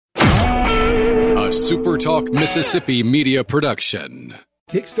SuperTalk Mississippi media production.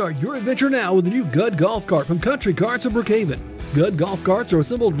 Kickstart your adventure now with the new Gud Golf Cart from Country Carts of Brookhaven. Gud Golf Carts are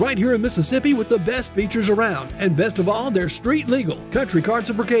assembled right here in Mississippi with the best features around. And best of all, they're street legal. Country Carts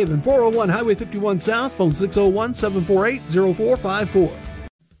of Brookhaven, 401 Highway 51 South, phone 601-748-0454.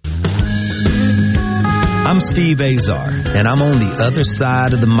 I'm Steve Azar, and I'm on the other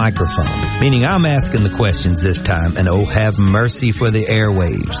side of the microphone, meaning I'm asking the questions this time, and oh, have mercy for the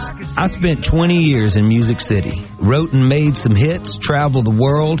airwaves. I spent 20 years in Music City, wrote and made some hits, traveled the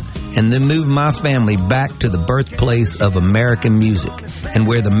world, and then moved my family back to the birthplace of American music and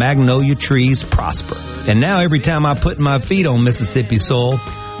where the magnolia trees prosper. And now every time I put my feet on Mississippi soil,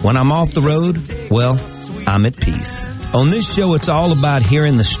 when I'm off the road, well, I'm at peace. On this show, it's all about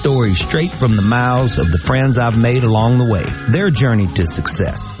hearing the stories straight from the mouths of the friends I've made along the way, their journey to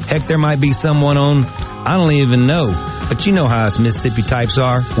success. Heck, there might be someone on I don't even know, but you know how us Mississippi types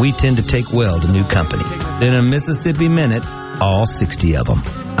are. We tend to take well to new company. In a Mississippi Minute, all 60 of them.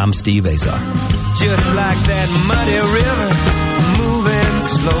 I'm Steve Azar. It's just like that muddy river, moving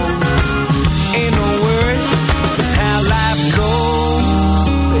slow. Ain't no worries, it's how life goes,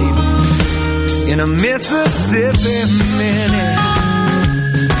 baby. In a Mississippi Minute.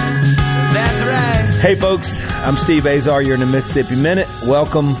 That's right. Hey folks, I'm Steve Azar. You're in the Mississippi Minute.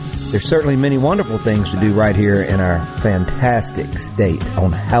 Welcome. There's certainly many wonderful things to do right here in our fantastic state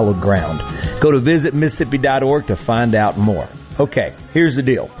on hallowed ground. Go to visitmississippi.org to find out more. Okay, here's the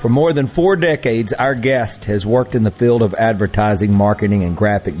deal. For more than 4 decades, our guest has worked in the field of advertising, marketing, and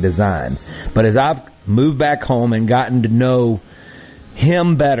graphic design. But as I've moved back home and gotten to know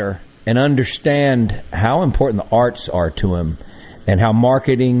him better and understand how important the arts are to him and how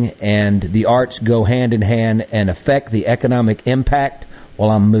marketing and the arts go hand in hand and affect the economic impact, well,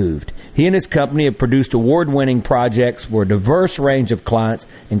 I'm moved. He and his company have produced award-winning projects for a diverse range of clients,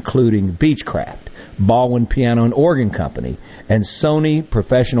 including Beechcraft, Baldwin Piano and Organ Company, and Sony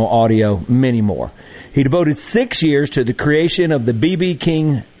Professional Audio, many more. He devoted 6 years to the creation of the B.B.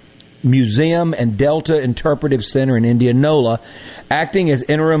 King Museum and Delta Interpretive Center in Indianola, acting as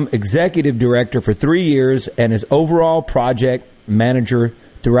interim executive director for 3 years and as overall project manager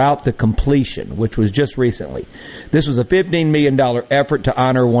throughout the completion, which was just recently. This was a $15 million effort to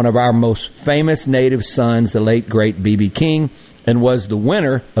honor one of our most famous native sons, the late, great B.B. King, and was the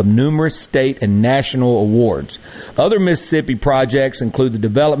winner of numerous state and national awards. Other Mississippi projects include the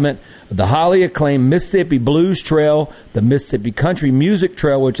development of the highly acclaimed Mississippi Blues Trail, the Mississippi Country Music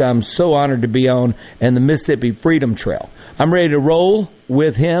Trail, which I'm so honored to be on, and the Mississippi Freedom Trail. I'm ready to roll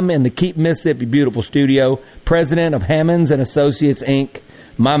with him in the Keep Mississippi Beautiful studio, president of Hammonds and Associates, Inc.,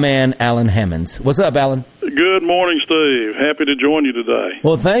 my man, Alan Hammonds. What's up, Alan? Good morning, Steve. Happy to join you today.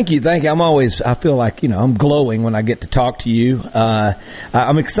 Well, thank you. I feel like, I'm glowing when I get to talk to you.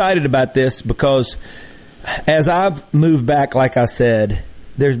 I'm excited about this because as I've moved back, like I said,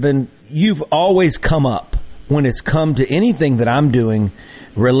 you've always come up when it's come to anything that I'm doing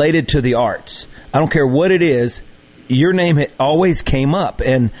related to the arts. I don't care what it is. Your name had always came up,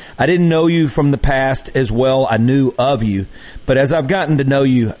 and I didn't know you from the past as well. I knew of you, but as I've gotten to know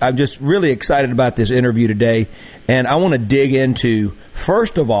you, I'm just really excited about this interview today, and I want to dig into,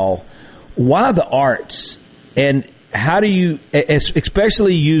 first of all, why the arts, and how do you,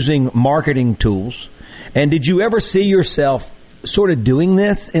 especially using marketing tools, and did you ever see yourself sort of doing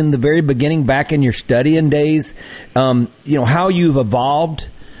this in the very beginning, back in your studying days, how you've evolved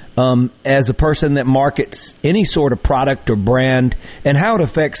as a person that markets any sort of product or brand, and how it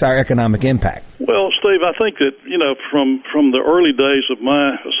affects our economic impact? Well, Steve, I think that, from the early days of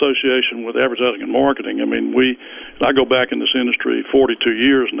my association with advertising and marketing, I go back in this industry 42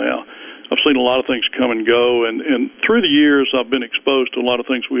 years now. I've seen a lot of things come and go, and through the years I've been exposed to a lot of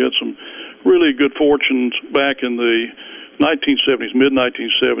things. We had some really good fortunes back in the 1970s,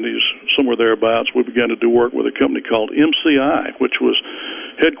 mid-1970s, somewhere thereabouts. We began to do work with a company called MCI, which was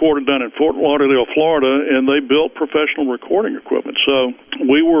headquartered down in Fort Lauderdale, Florida, and they built professional recording equipment. So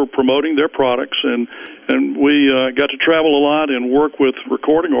we were promoting their products, and we got to travel a lot and work with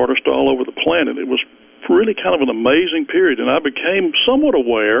recording artists all over the planet. It was really kind of an amazing period, and I became somewhat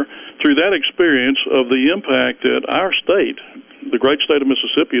aware through that experience of the impact that our state, the great state of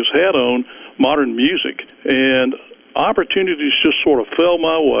Mississippi, has had on modern music. And opportunities just sort of fell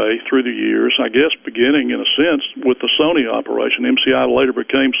my way through the years, I guess beginning in a sense with the Sony operation. MCI later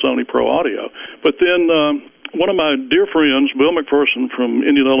became Sony Pro Audio. But then one of my dear friends, Bill McPherson from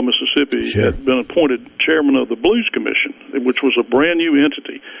Indianola, Mississippi, Sure. had been appointed chairman of the Blues Commission, which was a brand new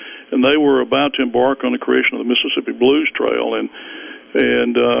entity. And they were about to embark on the creation of the Mississippi Blues Trail. And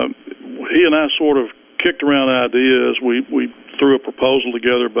he and I sort of kicked around ideas. We threw a proposal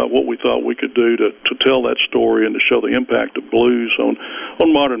together about what we thought we could do to tell that story and to show the impact of blues on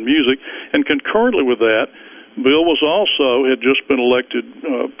modern music. And concurrently with that, Bill had just been elected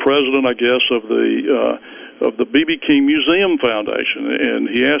president, I guess, of the B.B. King Museum Foundation, and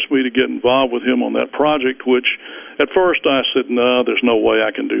he asked me to get involved with him on that project, which at first I said, no, there's no way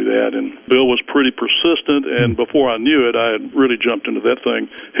I can do that. And Bill was pretty persistent, and before I knew it, I had really jumped into that thing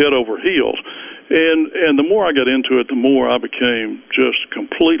head over heels. And the more I got into it, the more I became just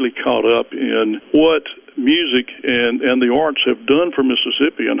completely caught up in what music and the arts have done for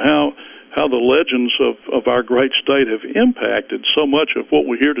Mississippi, and how the legends of our great state have impacted so much of what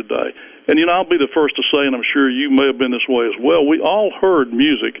we hear today. And, I'll be the first to say, and I'm sure you may have been this way as well, we all heard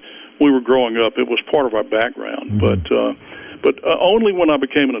music we were growing up. It was part of our background. Mm-hmm. But only when I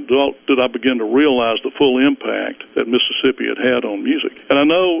became an adult did I begin to realize the full impact that Mississippi had on music. And I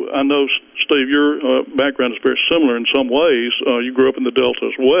know, Steve, your background is very similar in some ways. You grew up in the Delta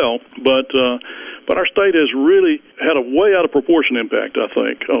as well, but our state has really had a way out of proportion impact, I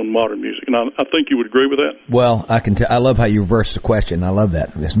think, on modern music. And I think you would agree with that. Well, I love how you reverse the question. I love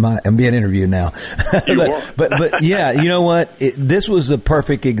that. I'm being interviewed now. You are. But yeah, you know what? This was a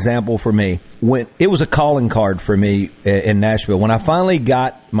perfect example for me. When it was a calling card for me in Nashville, when I finally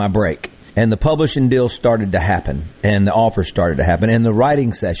got my break and the publishing deals started to happen and the offers started to happen and the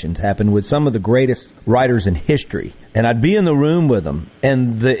writing sessions happened with some of the greatest writers in history. And I'd be in the room with them,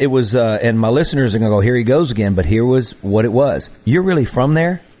 and and my listeners are going to go, here he goes again, but here was what it was. You're really from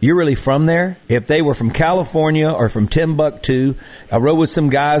there? You're really from there? If they were from California or from Timbuktu, I rode with some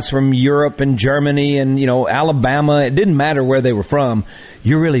guys from Europe and Germany and, Alabama. It didn't matter where they were from.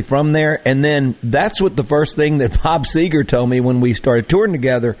 You're really from there? And then that's what the first thing that Bob Seger told me when we started touring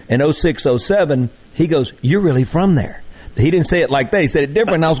together in 06, 07. He goes, you're really from there. He didn't say it like that. He said it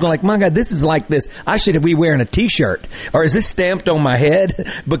different. And I was going like, my God, this is like this. I should be wearing a T-shirt. Or is this stamped on my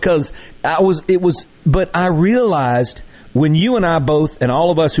head? Because but I realized when you and I both, and all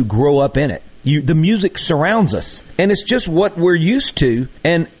of us who grow up in it, the music surrounds us. And it's just what we're used to.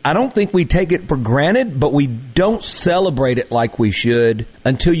 And I don't think we take it for granted, but we don't celebrate it like we should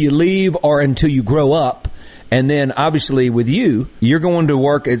until you leave or until you grow up. And then obviously with you're going to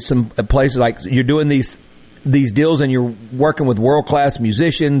work at some places like you're doing these deals and you're working with world-class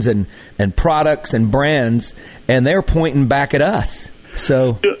musicians and products and brands, and they're pointing back at us.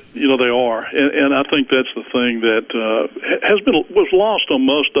 So they are, and I think that's the thing that was lost on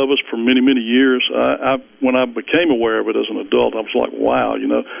most of us for many, many years. When I became aware of it as an adult, I was like, wow,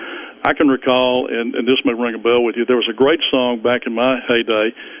 I can recall, and this may ring a bell with you, there was a great song back in my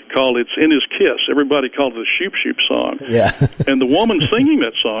heyday called It's in His Kiss. Everybody called it the Shoop Shoop song. Yeah. And the woman singing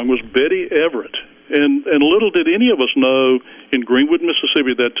that song was Betty Everett. And little did any of us know in Greenwood,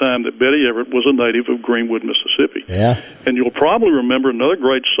 Mississippi at that time that Betty Everett was a native of Greenwood, Mississippi. Yeah. And you'll probably remember another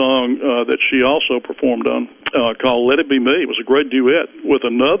great song that she also performed on called Let It Be Me. It was a great duet with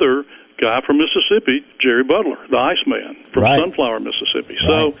another guy from Mississippi, Jerry Butler, the Iceman from Sunflower, Mississippi.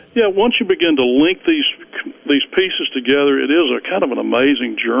 Right. So, once you begin to link these pieces together, it is a kind of an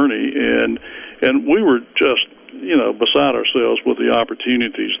amazing journey, and we were just beside ourselves with the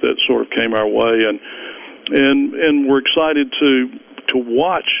opportunities that sort of came our way, and we're excited to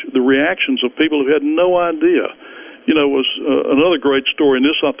watch the reactions of people who had no idea. It was another great story, and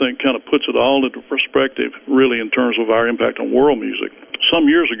this, I think, kind of puts it all into perspective, really, in terms of our impact on world music. Some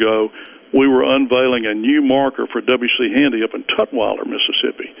years ago, we were unveiling a new marker for W.C. Handy up in Tutwiler,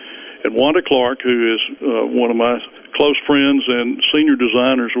 Mississippi. And Wanda Clark, who is one of my close friends and senior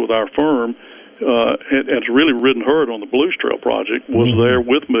designers with our firm, has really ridden herd on the Blues Trail project, was there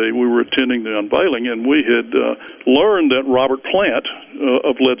with me. We were attending the unveiling, and we had learned that Robert Plant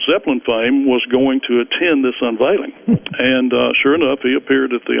of Led Zeppelin fame was going to attend this unveiling. And sure enough, he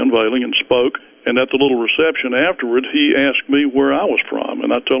appeared at the unveiling and spoke. And at the little reception afterward, he asked me where I was from.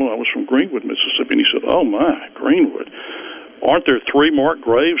 And I told him I was from Greenwood, Mississippi. And he said, oh, my, Greenwood. Aren't there 3 marked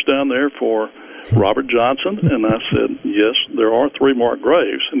graves down there for Robert Johnson? And I said, yes, there are 3 marked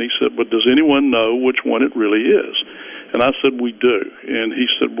graves. And he said, but does anyone know which one it really is? And I said, we do. And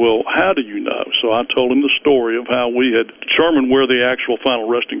he said, well, how do you know? So I told him the story of how we had determined where the actual final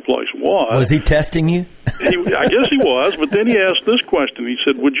resting place was. Was he testing you? I guess he was, but then he asked this question. He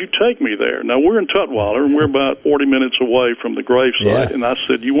said, would you take me there? Now, we're in Tutwiler, and we're about 40 minutes away from the gravesite. Yeah. And I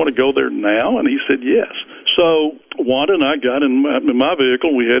said, you want to go there now? And he said, yes. So Wanda and I got in my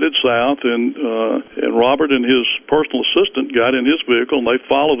vehicle. We headed south, and Robert and his personal assistant got in his vehicle, and they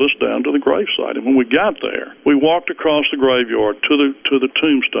followed us down to the gravesite. And when we got there, we walked across the graveyard to the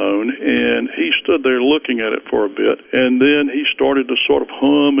tombstone, and he stood there looking at it for a bit, and then he started to sort of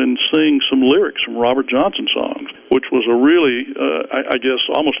hum and sing some lyrics from Robert Johnson songs, which was a really, I guess,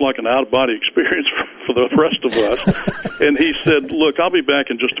 almost like an out-of-body experience for the rest of us. And he said, look, I'll be back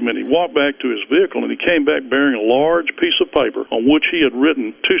in just a minute. He walked back to his vehicle, and he came back bearing a large piece of paper on which he had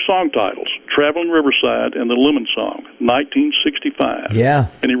written two song titles, Traveling Riverside and The Lemon Song, 1965. Yeah.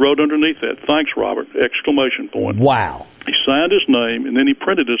 And he wrote underneath that, thanks, Robert, exclamation point. Wow. He signed his name, and then he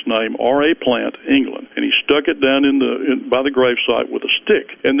printed his name, R.A. Plant, England, and he stuck it down by the gravesite with a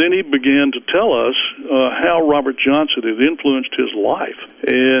stick. And then he began to tell us how Robert Johnson had influenced his life.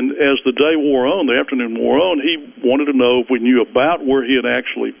 And as the day wore on, the afternoon wore on, he wanted to know if we knew about where he had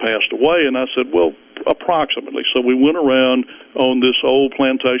actually passed away. And I said, well, approximately. So we went around on this old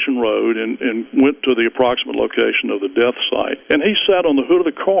plantation road and went to the approximate location of the death site. And he sat on the hood of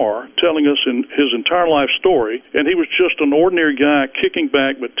the car telling us his entire life story, and he was just an ordinary guy kicking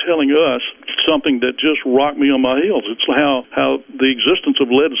back but telling us something that just rocked me on my heels. It's how the existence of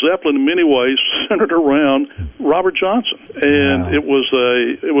Led Zeppelin in many ways centered around Robert Johnson. And wow. It was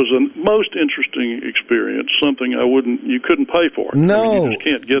a most interesting experience, something you couldn't pay for. No. I mean, you just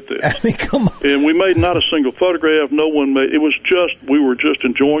can't get this. I mean, come on. And we made not a single photograph. No one made. It was we were just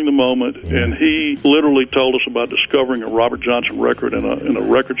enjoying the moment. Yeah. And he literally told us about discovering a Robert Johnson record in a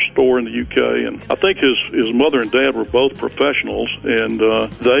record store in the UK. And I think his mother and dad were both professionals, and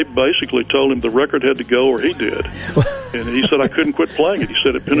they basically told him the record had to go or he did. And he said, I couldn't quit playing it. He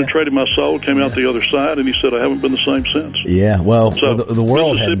said it penetrated my soul, came out the other side, and he said, I haven't been the same since. Yeah, well, so the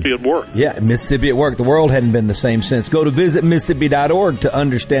world Mississippi at work. Yeah, Mississippi at work. The world hadn't been the same since. Go to visitmississippi.org to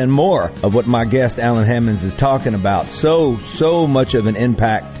understand more of what my guest Alan Hammonds is talking about. So much of an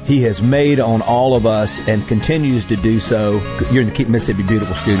impact he has made on all of us and continues to do so. You're in the Keep Mississippi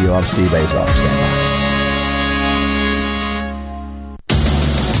Beautiful studio. I'm Steve Azar. Stand by.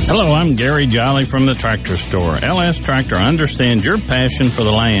 Hello, I'm Gary Jolly from the Tractor Store. LS Tractor understands your passion for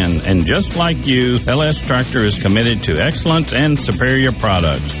the land, and just like you, LS Tractor is committed to excellence and superior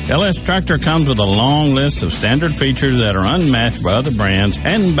products. LS Tractor comes with a long list of standard features that are unmatched by other brands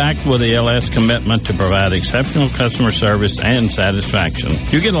and backed with the LS commitment to provide exceptional customer service and satisfaction.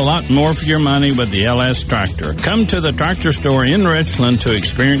 You get a lot more for your money with the LS Tractor. Come to the Tractor Store in Richland to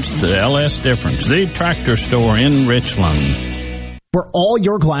experience the LS difference. The Tractor Store in Richland. For all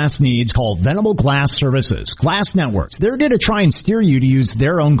your glass needs, call Venable Glass Services. Glass Networks. They're going to try and steer you to use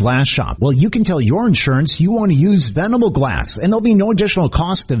their own glass shop. Well, you can tell your insurance you want to use Venable Glass, and there'll be no additional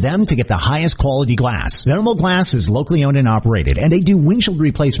cost to them to get the highest quality glass. Venable Glass is locally owned and operated, and they do windshield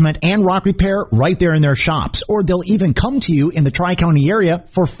replacement and rock repair right there in their shops. Or they'll even come to you in the Tri-County area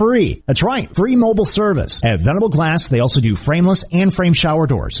for free. That's right, free mobile service. At Venable Glass, they also do frameless and frame shower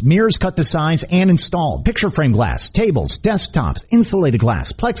doors, mirrors cut to size and installed, picture frame glass, tables, desktops, insulated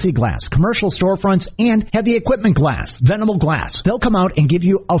glass, plexiglass, commercial storefronts, and heavy equipment glass. Venable Glass. They'll come out and give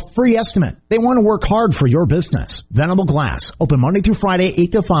you a free estimate. They want to work hard for your business. Venable Glass. Open Monday through Friday,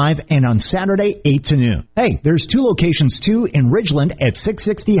 8 to 5, and on Saturday, 8 to noon. Hey, there's two locations too in Ridgeland at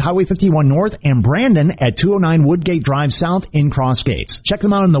 660 Highway 51 North and Brandon at 209 Woodgate Drive South in Cross Gates. Check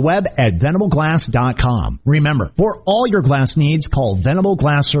them out on the web at venableglass.com. Remember, for all your glass needs, call Venable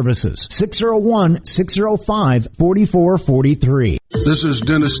Glass Services. 601-605-4443. This is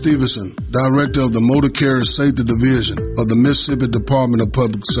Dennis Stevenson, Director of the Motor Carrier Safety Division of the Mississippi Department of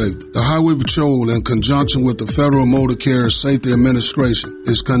Public Safety. The Highway Patrol, in conjunction with the Federal Motor Carrier Safety Administration,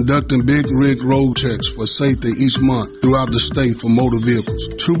 is conducting big rig road checks for safety each month throughout the state for motor vehicles.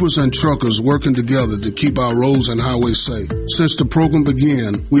 Troopers and truckers working together to keep our roads and highways safe. Since the program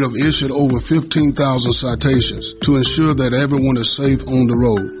began, we have issued over 15,000 citations to ensure that everyone is safe on the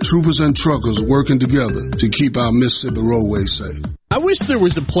road. Troopers and truckers working together to keep our Mississippi roadways safe. I wish there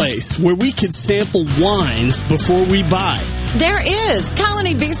was a place where we could sample wines before we buy. There is.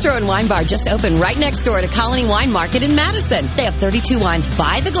 Colony Bistro and Wine Bar just opened right next door to Colony Wine Market in Madison. They have 32 wines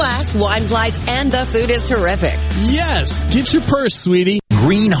by the glass, wine flights, and the food is terrific. Yes. Get your purse, sweetie.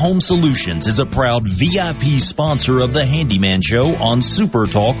 Green Home Solutions is a proud VIP sponsor of the Handyman Show on Super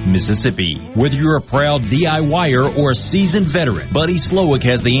Talk, Mississippi. Whether you're a proud DIYer or a seasoned veteran, Buddy Slowick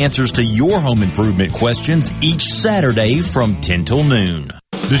has the answers to your home improvement questions each Saturday from 10 till noon.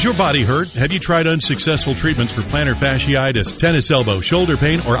 Does your body hurt? Have you tried unsuccessful treatments for plantar fasciitis, tennis elbow, shoulder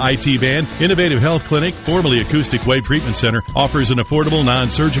pain, or IT band? Innovative Health Clinic, formerly Acoustic Wave Treatment Center, offers an affordable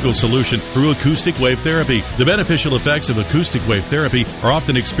non-surgical solution through acoustic wave therapy. The beneficial effects of acoustic wave therapy are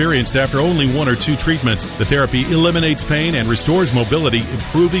often experienced after only 1 or 2 treatments. The therapy eliminates pain and restores mobility,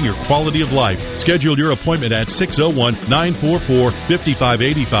 improving your quality of life. Schedule your appointment at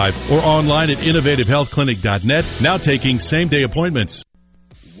 601-944-5585 or online at innovativehealthclinic.net. Now taking same-day appointments.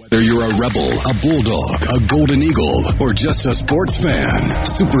 Whether you're a Rebel, a Bulldog, a Golden Eagle, or just a sports fan,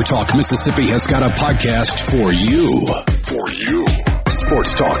 Super Talk Mississippi has got a podcast for you. For you.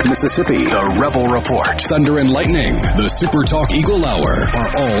 Sports Talk Mississippi, the Rebel Report, Thunder and Lightning, the Super Talk Eagle Hour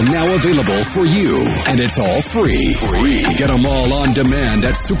are all now available for you. And it's all free. Get them all on demand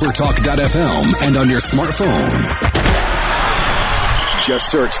at supertalk.fm and on your smartphone. Just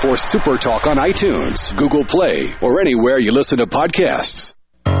search for Super Talk on iTunes, Google Play, or anywhere you listen to podcasts.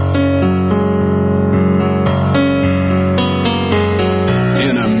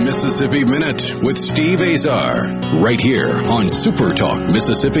 In a Mississippi Minute with Steve Azar, right here on Super Talk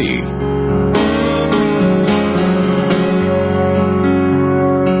Mississippi. The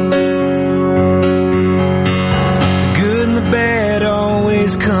good and the bad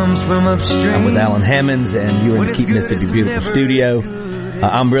always comes from upstream. I'm with Alan Hammonds, and you're in the Keep Mississippi Beautiful studio.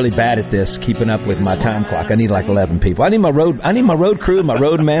 I'm really bad at this, keeping up with my time clock. I need like 11 people. I need my road crew, my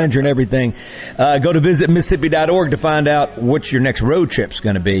road manager, and everything. Go to visitmississippi.org to find out what your next road trip's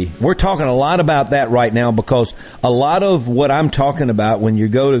going to be. We're talking a lot about that right now because a lot of what I'm talking about when you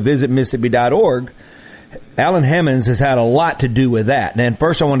go to visitmississippi.org, Alan Hammonds has had a lot to do with that. And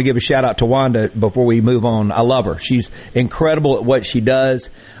first I want to give a shout out to Wanda before we move on. I love her. She's incredible at what she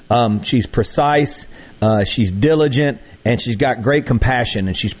does. She's precise. She's diligent. And she's got great compassion,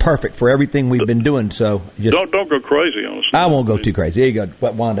 and she's perfect for everything we've been doing. So don't go crazy on us. I won't go too crazy. There you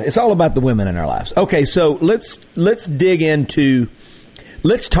go, Wanda. It's all about the women in our lives. Okay, so let's dig into.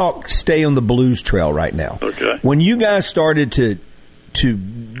 Let's talk. Stay on the blues trail right now. Okay. When you guys started to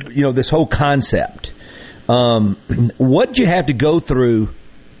this whole concept, what did you have to go through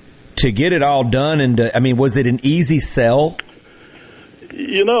to get it all done? And was it an easy sell?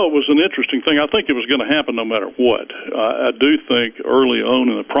 It was an interesting thing. I think it was going to happen no matter what. I do think early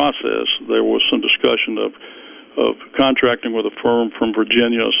on in the process there was some discussion of contracting with a firm from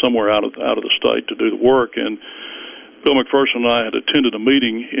Virginia, somewhere out of the state, to do the work. And Bill McPherson and I had attended a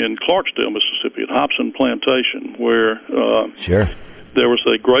meeting in Clarksdale, Mississippi, at Hobson Plantation, where there was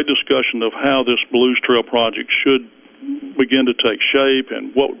a great discussion of how this Blues Trail project should begin to take shape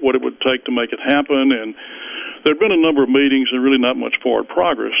and what it would take to make it happen. And there had been a number of meetings and really not much forward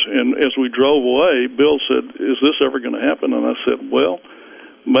progress. And as we drove away, Bill said, "Is this ever going to happen?" And I said, "Well,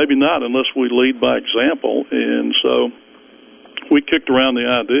 maybe not unless we lead by example." And so we kicked around the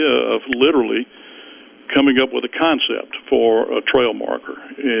idea of literally coming up with a concept for a trail marker.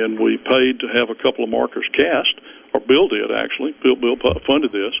 And we paid to have a couple of markers cast, or Bill did, actually. Bill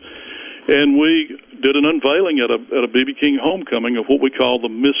funded this. And we did an unveiling at a B.B. King homecoming of what we call the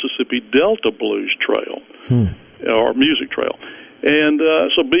Mississippi Delta Blues Trail, or Music Trail. And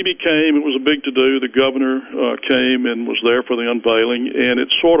so B.B. came. It was a big to-do. The governor came and was there for the unveiling, and it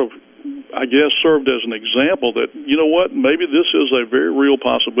sort of, I guess, served as an example that, maybe this is a very real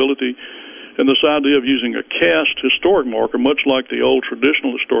possibility. And this idea of using a cast historic marker, much like the old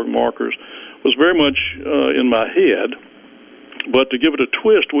traditional historic markers, was very much in my head. But to give it a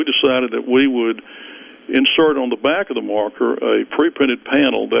twist, we decided that we would insert on the back of the marker a pre-printed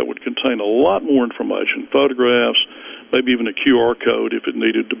panel that would contain a lot more information, photographs, maybe even a QR code if it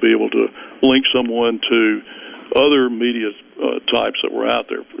needed to be able to link someone to other media types that were out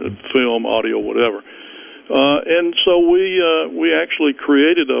there, film, audio, whatever. And so we actually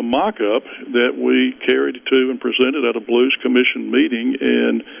created a mock-up that we carried to and presented at a Blues Commission meeting,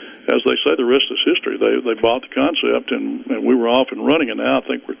 and as they say, the rest is history. They bought the concept, and we were off and running, and now I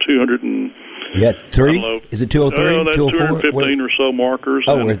think we're 200 and... You got 3? Is it 203? That's 215 or so markers.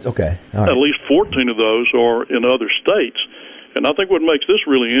 Oh, okay. All right. At least 14 of those are in other states. And I think what makes this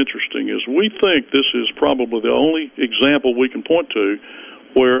really interesting is we think this is probably the only example we can point to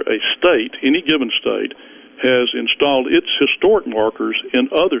where a state, any given state, has installed its historic markers in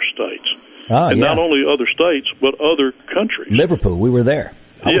other states. Not only other states, but other countries. Liverpool, we were there.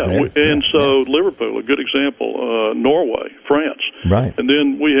 Liverpool, a good example, Norway, France. Right. And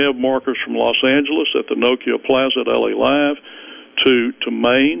then we have markers from Los Angeles at the Nokia Plaza at LA Live to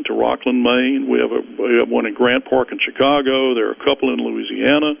Maine, to Rockland, Maine. We have one in Grant Park in Chicago. There are a couple in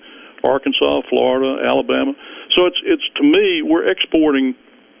Louisiana, Arkansas, Florida, Alabama. So it's to me, we're exporting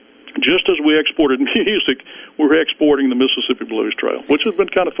just as we exported music, we're exporting the Mississippi Blues Trail, which has been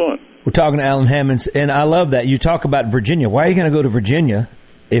kind of fun. We're talking to Alan Hammonds, and I love that. You talk about Virginia. Why are you going to go to Virginia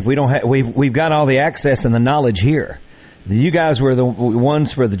if we don't have? We've got all the access and the knowledge here. You guys were the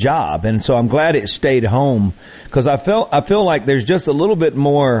ones for the job, and so I'm glad it stayed home, because I feel like there's just a little bit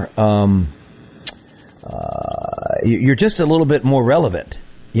more. You're just a little bit more relevant,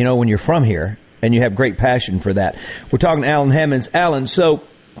 when you're from here, and you have great passion for that. We're talking to Alan Hammonds. Alan, so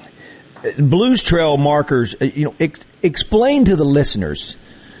Blues Trail markers. Explain to the listeners.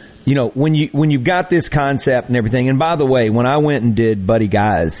 When you've got this concept and everything, and by the way, when I went and did Buddy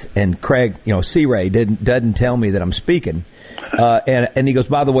Guys, and Craig, C. Ray doesn't tell me that I'm speaking, and he goes,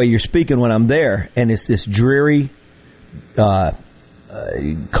 by the way, you're speaking when I'm there, and it's this dreary, cold,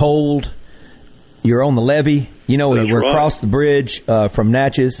 you're on the levee, we're across the bridge, from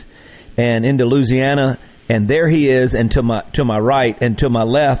Natchez and into Louisiana, and there he is, and to my right and to my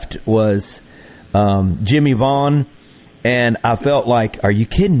left was, Jimmy Vaughn. And I felt like, are you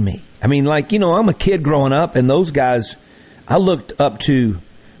kidding me? I mean, I'm a kid growing up, and those guys I looked up to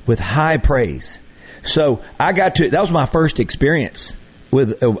with high praise. So that was my first experience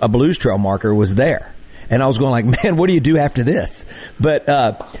with a Blues Trail marker, was there. And I was going like, man, what do you do after this? But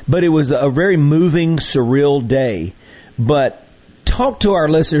it was a very moving, surreal day. But talk to our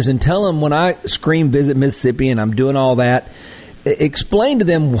listeners and tell them, when I scream Visit Mississippi and I'm doing all that, explain to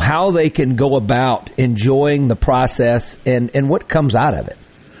them how they can go about enjoying the process and what comes out of it.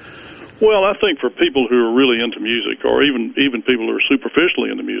 Well, I think for people who are really into music, or even people who are superficially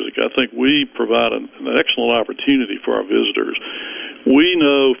into music, I think we provide an excellent opportunity for our visitors. We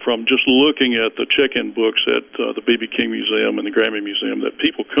know from just looking at the check-in books at the B.B. King Museum and the Grammy Museum that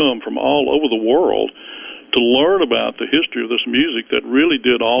people come from all over the world to learn about the history of this music that really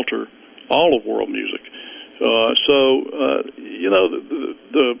did alter all of world music.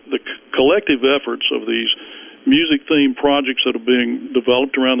 The collective efforts of these music-themed projects that are being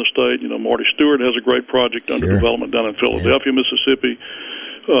developed around the state. Marty Stewart has a great project under development down in Philadelphia, Mississippi.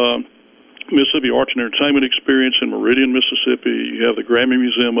 Mississippi Arts and Entertainment Experience in Meridian, Mississippi. You have the Grammy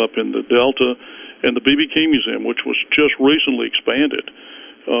Museum up in the Delta, and the B.B. King Museum, which was just recently expanded.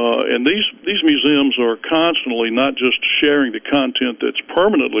 And these museums are constantly not just sharing the content that's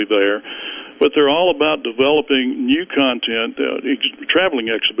permanently there, but they're all about developing new content, traveling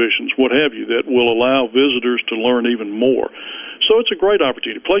exhibitions, what have you, that will allow visitors to learn even more. So it's a great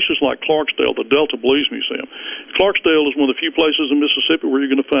opportunity. Places like Clarksdale, the Delta Blues Museum. Clarksdale is one of the few places in Mississippi where you're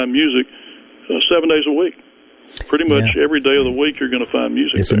going to find music 7 days a week. Pretty much every day of the week you're going to find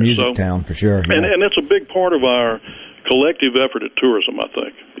music. It's a music town for sure. And that's a big part of our collective effort at tourism, I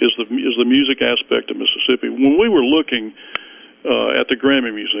think, is the music aspect of Mississippi. When we were looking at the Grammy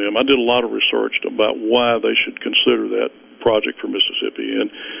Museum, I did a lot of research about why they should consider that project for Mississippi.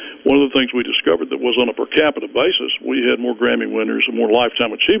 And one of the things we discovered that was on a per capita basis, we had more Grammy winners and more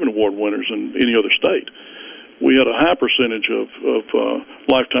Lifetime Achievement Award winners than any other state. We had a high percentage of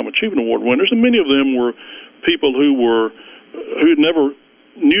Lifetime Achievement Award winners, and many of them were people who never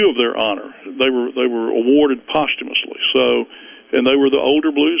knew of their honor. They were awarded posthumously. So, and they were the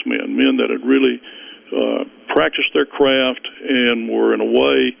older blues men that had really practiced their craft and were, in a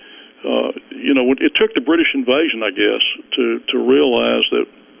way, it took the British invasion, I guess, to realize that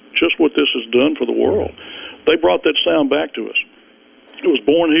just what this has done for the world. They brought that sound back to us. It was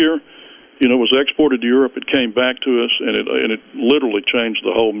born here, it was exported to Europe, it came back to us, and it literally changed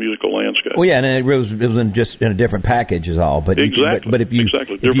the whole musical landscape. Well, yeah, and it was just in a different package is all. But exactly. But if you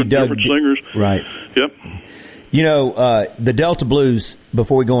different singers, right? Yep. The Delta Blues,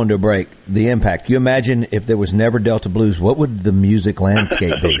 before we go into a break, the impact. You imagine if there was never Delta Blues, what would the music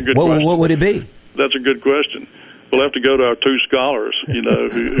landscape be? What would it be? That's a good question. We'll have to go to our two scholars, who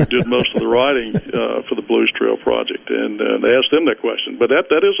did most of the writing for the Blues Trail project, and ask them that question. But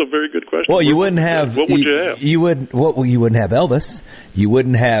that is a very good question. Well, you wouldn't have. What would you have? You wouldn't have Elvis. You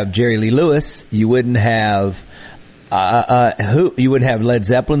wouldn't have Jerry Lee Lewis. You wouldn't have. You wouldn't have Led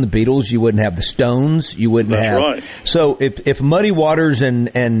Zeppelin, the Beatles. You wouldn't have the Stones. You wouldn't have. Right. So if Muddy Waters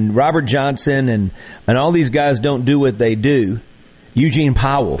and Robert Johnson and all these guys don't do what they do, Eugene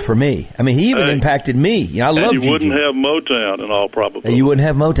Powell for me. I mean, he even impacted me. I love. You wouldn't have Motown in all probability. You wouldn't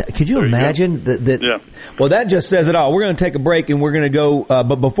have Motown. Could you imagine that? Yeah. Well, that just says it all. We're going to take a break and we're going to go.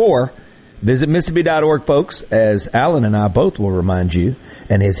 But before, visit Mississippi.org, folks. As Alan and I both will remind you,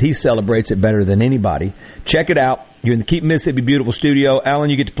 and as he celebrates it better than anybody, check it out. You're in the Keep Mississippi Beautiful studio. Alan,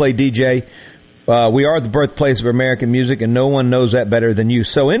 you get to play DJ. We are the birthplace of American music, and no one knows that better than you.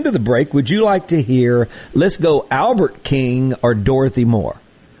 So into the break, would you like to hear, let's go Albert King or Dorothy Moore?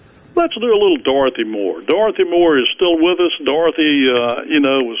 Let's do a little Dorothy Moore. Dorothy Moore is still with us. Dorothy,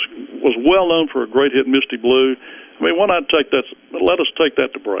 was was well known for a great hit, Misty Blue. I mean, why not let us take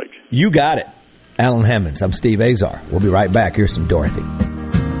that to break? You got it. Alan Hammonds, I'm Steve Azar. We'll be right back. Here's some Dorothy.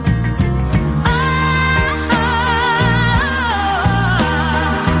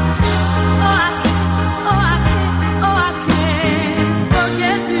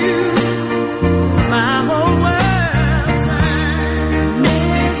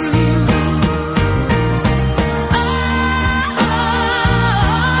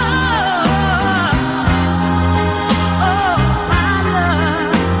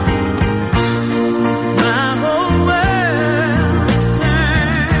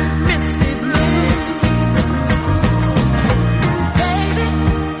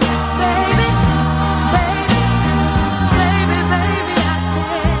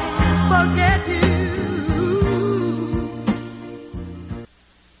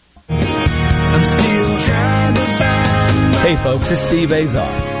 Hey folks, it's Steve Azar,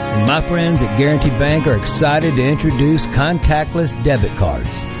 and my friends at Guarantee Bank are excited to introduce contactless debit cards.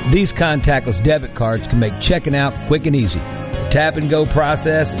 These contactless debit cards can make checking out quick and easy. The tap and go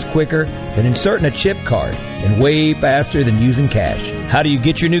process is quicker than inserting a chip card and way faster than using cash. How do you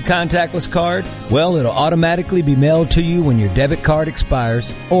get your new contactless card? Well, it'll automatically be mailed to you when your debit card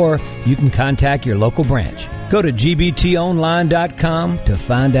expires, or you can contact your local branch. Go to gbtonline.com to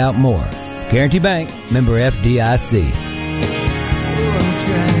find out more. Guarantee Bank, member FDIC.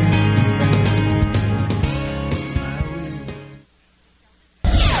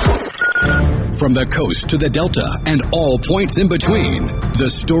 From the coast to the Delta and all points in between,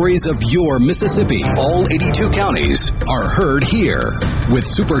 the stories of your Mississippi, all 82 counties, are heard here. With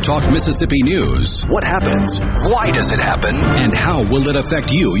Super Talk Mississippi News, what happens? Why does it happen? And how will it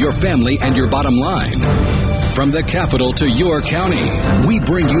affect you, your family, and your bottom line? From the capital to your county, we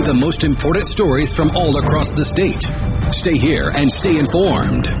bring you the most important stories from all across the state. Stay here and stay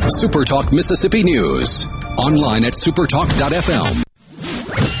informed. Super Talk Mississippi News. Online at supertalk.fm.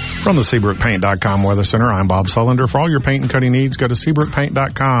 From the SeabrookPaint.com Weather Center, I'm Bob Sullender. For all your paint and cutting needs, go to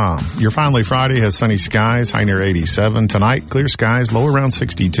SeabrookPaint.com. Your Finally Friday has sunny skies, high near 87. Tonight, clear skies, low around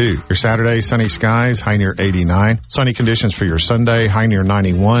 62. Your Saturday, sunny skies, high near 89. Sunny conditions for your Sunday, high near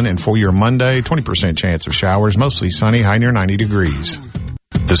 91. And for your Monday, 20% chance of showers, mostly sunny, high near 90 degrees.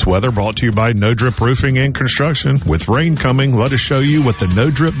 This weather brought to you by No Drip Roofing and Construction. With rain coming, let us show you what the No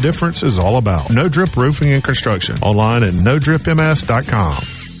Drip difference is all about. No Drip Roofing and Construction. Online at NoDripMS.com.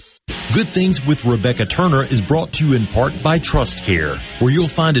 Good Things with Rebecca Turner is brought to you in part by Trust Care, where you'll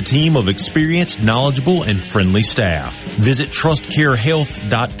find a team of experienced, knowledgeable, and friendly staff. Visit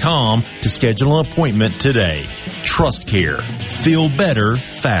TrustCareHealth.com to schedule an appointment today. Trust Care. Feel better,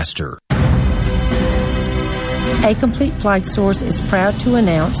 faster. A Complete Flag Source is proud to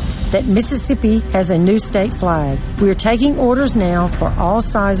announce that Mississippi has a new state flag. We are taking orders now for all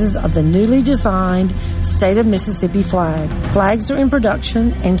sizes of the newly designed State of Mississippi flag. Flags are in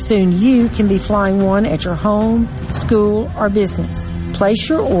production, and soon you can be flying one at your home, school, or business. Place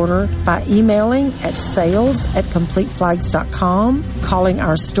your order by emailing at sales@completeflags.com, calling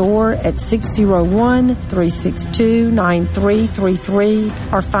our store at 601-362-9333,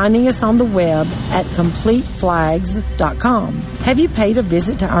 or finding us on the web at completeflags.com. Have you paid a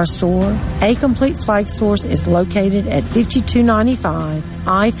visit to our store? A Complete Flag Source is located at 5295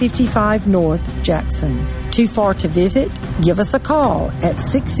 I-55 North, Jackson. Too far to visit? Give us a call at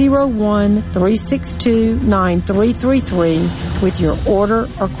 601-362-9333 with your order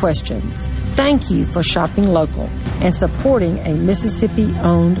or questions. Thank you for shopping local and supporting a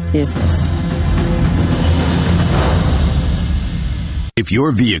Mississippi-owned business. If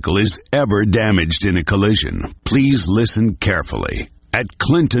your vehicle is ever damaged in a collision, please listen carefully. At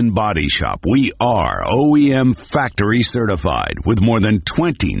Clinton Body Shop, we are OEM factory certified with more than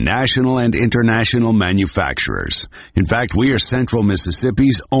 20 national and international manufacturers. In fact, we are Central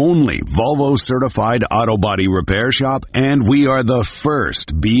Mississippi's only Volvo certified auto body repair shop, and we are the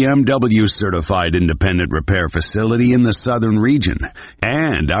first BMW certified independent repair facility in the southern region.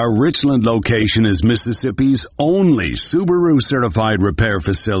 And our Richland location is Mississippi's only Subaru certified repair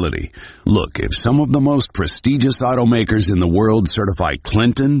facility. Look, if some of the most prestigious automakers in the world certify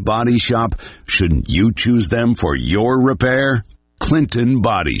Clinton Body Shop, shouldn't you choose them for your repair? Clinton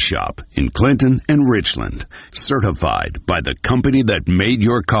Body Shop in Clinton and Richland. Certified by the company that made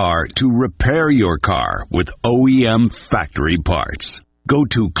your car to repair your car with OEM factory parts. Go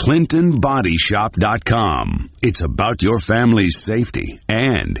to ClintonBodyShop.com. It's about your family's safety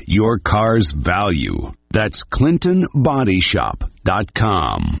and your car's value. That's ClintonBodyShop.com.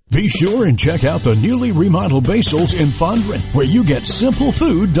 basilsfoundry.com. Be sure and check out the newly remodeled Basil's in Fondren, where you get simple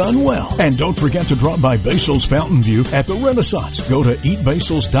food done well. And don't forget to drop by Basil's Fountain View at the Renaissance. Go to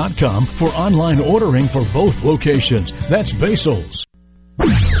eatbasils.com for online ordering for both locations. That's Basil's.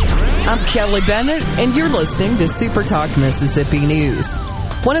 I'm Kelly Bennett, and you're listening to Super Talk Mississippi News.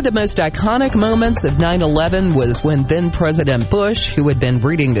 One of the most iconic moments of 9/11 was when then President Bush, who had been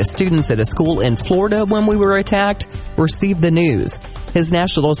reading to students at a school in Florida when we were attacked, received the news. His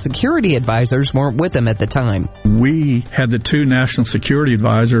national security advisors weren't with him at the time. We had the two national security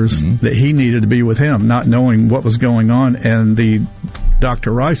advisors that he needed to be with him, not knowing what was going on, and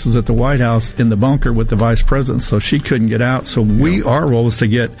Dr. Rice was at the White House in the bunker with the vice president, so she couldn't get out. So our role was to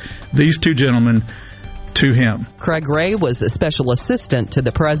get these two gentlemen to him. Craig Ray was a special assistant to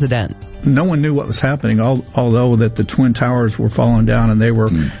the president. No one knew what was happening, although that the Twin Towers were falling down and they were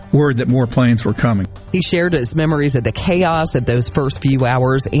worried that more planes were coming. He shared his memories of the chaos of those first few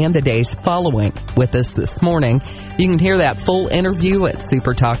hours and the days following with us this morning. You can hear that full interview at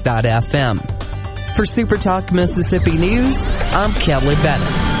supertalk.fm. For Super Talk Mississippi News, I'm Kelly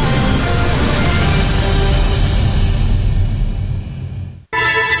Bennett.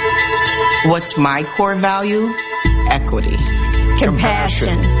 What's my core value? Equity.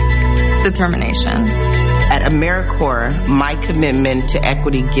 Compassion. Determination. At AmeriCorps, my commitment to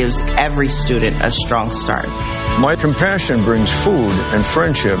equity gives every student a strong start. My compassion brings food and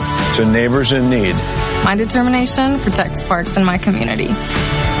friendship to neighbors in need. My determination protects parks in my community.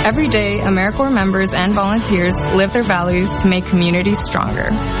 Every day, AmeriCorps members and volunteers live their values to make communities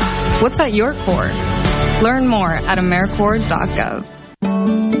stronger. What's at your core? Learn more at AmeriCorps.gov.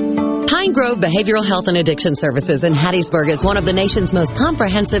 Pine Grove Behavioral Health and Addiction Services in Hattiesburg is one of the nation's most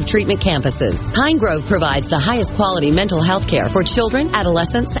comprehensive treatment campuses. Pine Grove provides the highest quality mental health care for children,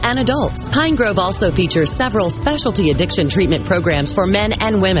 adolescents, and adults. Pine Grove also features several specialty addiction treatment programs for men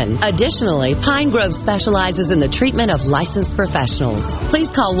and women. Additionally, Pine Grove specializes in the treatment of licensed professionals.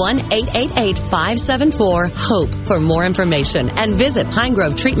 Please call 1-888-574-HOPE for more information and visit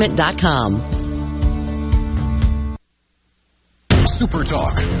pinegrovetreatment.com. Super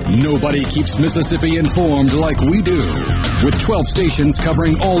Talk. Nobody keeps Mississippi informed like we do. With 12 stations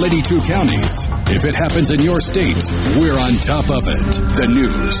covering all 82 counties. If it happens in your state, we're on top of it. The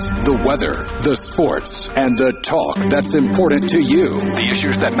news, the weather, the sports, and the talk that's important to you. The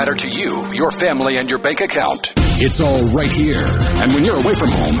issues that matter to you, your family, and your bank account. It's all right here. And when you're away from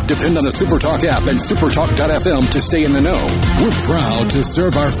home, depend on the Super Talk app and supertalk.fm to stay in the know. We're proud to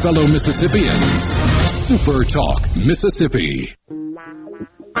serve our fellow Mississippians. Super Talk Mississippi.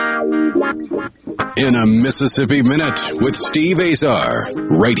 In a Mississippi Minute with Steve Azar,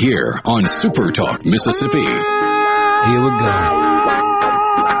 right here on Super Talk Mississippi. Here we go.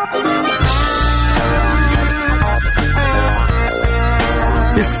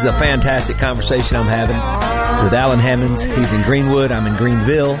 This is a fantastic conversation I'm having with Alan Hammonds. He's in Greenwood. I'm in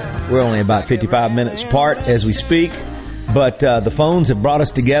Greenville. We're only about 55 minutes apart as we speak. But the phones have brought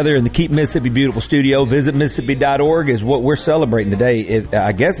us together in the Keep Mississippi Beautiful studio. Visit Mississippi.org is what we're celebrating today.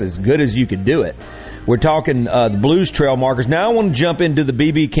 I guess as good as you could do it. We're talking the Blues Trail markers. Now I want to jump into the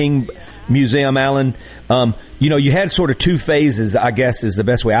B.B. King Museum, Alan. You had sort of two phases, I guess is the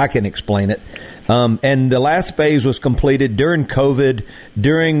best way I can explain it. And the last phase was completed during COVID,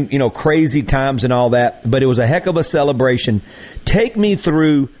 during, crazy times and all that. But it was a heck of a celebration. Take me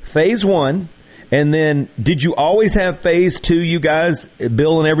through phase one. And then, did you always have phase two, you guys,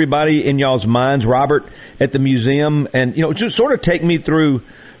 Bill and everybody in y'all's minds, Robert, at the museum? And, just sort of take me through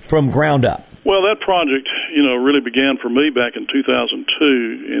from ground up. Well, that project, really began for me back in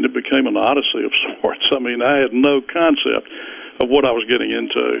 2002, and it became an odyssey of sorts. I mean, I had no concept of what I was getting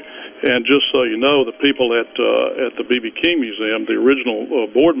into. And just so you know, the people at the B.B. King Museum, the original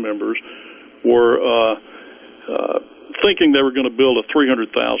board members, were thinking they were going to build a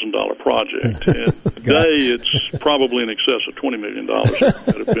 $300,000 project. And today it's probably in excess of $20 million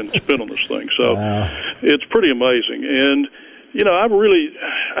that have been spent on this thing. So It's pretty amazing. And,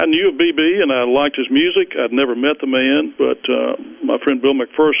 I knew of BB and I liked his music. I'd never met the man, but my friend Bill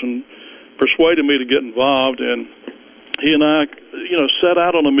McPherson persuaded me to get involved, and he and I, set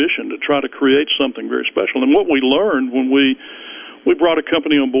out on a mission to try to create something very special. And what we learned when we brought a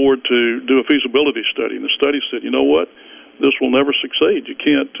company on board to do a feasibility study, and the study said, you know what, this will never succeed. You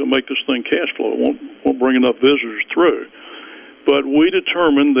can't make this thing cash flow. It won't bring enough visitors through. But we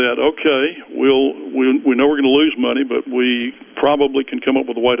determined that, okay, we know we're going to lose money, but we probably can come up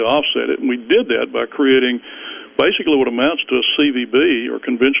with a way to offset it. And we did that by creating basically what amounts to a CVB, or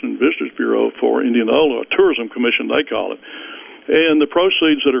Convention and Visitors Bureau, for Indianola, a tourism commission they call it. And the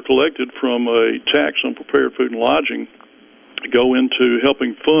proceeds that are collected from a tax on prepared food and lodging go into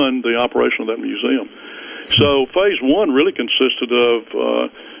helping fund the operation of that museum. So phase one really consisted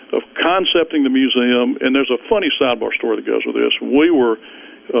of concepting the museum, and there's a funny sidebar story that goes with this. We were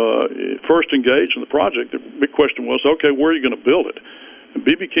first engaged in the project. The big question was, okay, where are you going to build it? And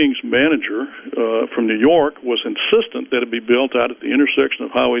B.B. King's manager from New York was insistent that it be built out at the intersection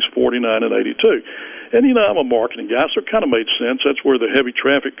of Highways 49 and 82. And, you know, I'm a marketing guy, so it kind of made sense. That's where the heavy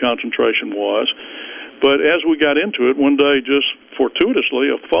traffic concentration was. But as we got into it, one day, just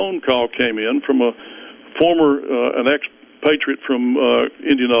fortuitously, a phone call came in from a former, an expatriate from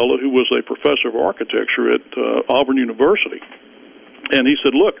Indianola who was a professor of architecture at Auburn University. And he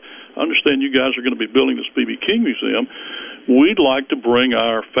said, look, I understand you guys are going to be building this B.B. King Museum. We'd like to bring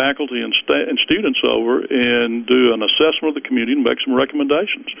our faculty and students over and do an assessment of the community and make some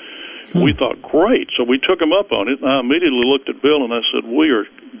recommendations. We thought, great. So we took them up on it. I immediately looked at Bill and I said, we are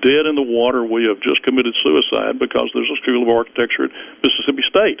dead in the water. We have just committed suicide because there's a School of Architecture at Mississippi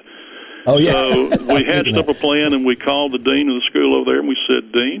State. Oh, yeah. So we hatched up a plan, and we called the dean of the school over there, and we said,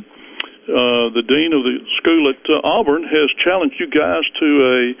 Dean, the dean of the school at Auburn has challenged you guys to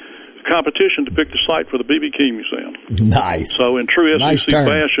a competition to pick the site for the B.B. King Museum. Nice. So in true SEC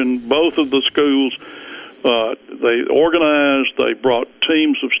fashion, both of the schools, they organized, they brought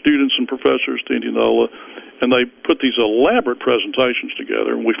teams of students and professors to Indianola, and they put these elaborate presentations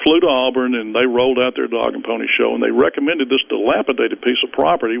together. And we flew to Auburn, and they rolled out their dog and pony show, and they recommended this dilapidated piece of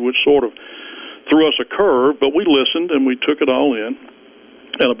property, which sort of threw us a curve, but we listened, and we took it all in.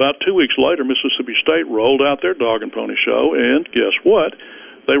 And about 2 weeks later, Mississippi State rolled out their dog and pony show, and guess what?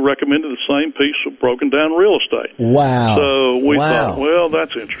 They recommended the same piece of broken-down real estate. Wow. So we thought, well,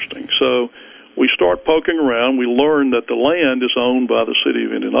 that's interesting. So we start poking around. We learn that the land is owned by the city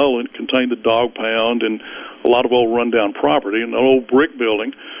of Indianola. It contained the dog pound and a lot of old run-down property and an old brick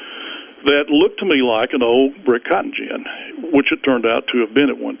building that looked to me like an old brick cotton gin, which it turned out to have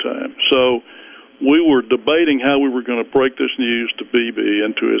been at one time. So we were debating how we were going to break this news to B.B.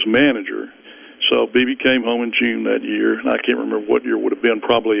 and to his manager. So B.B. came home in June that year, and I can't remember what year it would have been,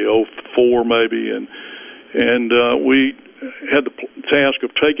 probably 04 maybe, and we had the task of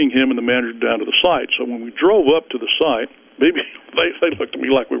taking him and the manager down to the site. So when we drove up to the site, B.B. they looked at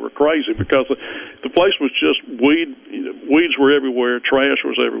me like we were crazy because the place was just weeds were everywhere, trash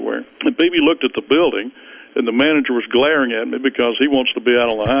was everywhere. And B.B. looked at the building, and the manager was glaring at me because he wants to be out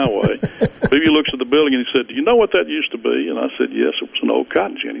on the highway. B.B. looks at the building and he said, do you know what that used to be? And I said, yes, it was an old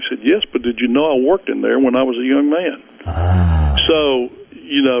cotton gin. He said, yes, but did you know I worked in there when I was a young man? So,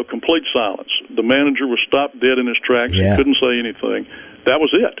 you know, complete silence. The manager was stopped dead in his tracks. He couldn't say anything. That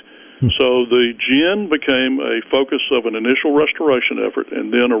was it. So the gin became a focus of an initial restoration effort,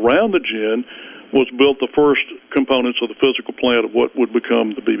 and then around the gin was built the first components of the physical plan of what would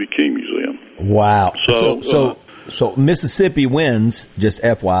become the B.B. King Museum. Wow. So Mississippi wins, just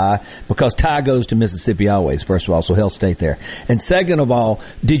FYI, because tie goes to Mississippi always, first of all, so he'll stay there. And second of all,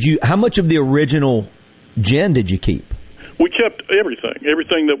 how much of the original gin did you keep? We kept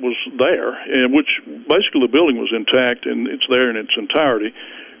everything that was there, and which basically the building was intact, and it's there in its entirety.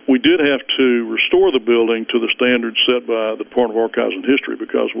 We did have to restore the building to the standards set by the Department of Archives and History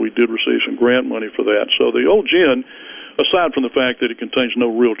because we did receive some grant money for that. So the old gin, aside from the fact that it contains no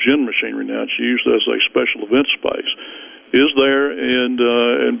real gin machinery now, it's used as a special event space, is there,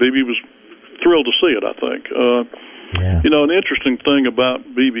 and B.B. was thrilled to see it, I think. You know, an interesting thing about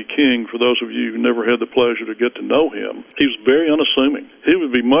B.B. King, for those of you who never had the pleasure to get to know him, he was very unassuming. He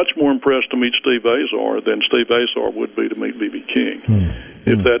would be much more impressed to meet Steve Azar than Steve Azar would be to meet B.B. King,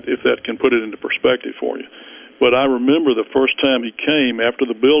 if that can put it into perspective for you. But I remember the first time he came after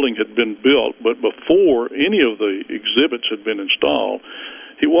the building had been built, but before any of the exhibits had been installed,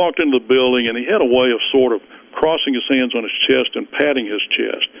 he walked into the building and he had a way of sort of crossing his hands on his chest and patting his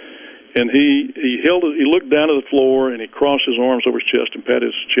chest. And he looked down at the floor and he crossed his arms over his chest and patted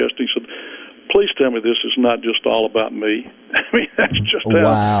his chest. He said, please tell me this is not just all about me. I mean, that's just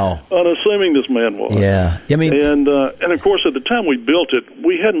how unassuming this man was. Yeah. I mean, and of course, at the time we built it,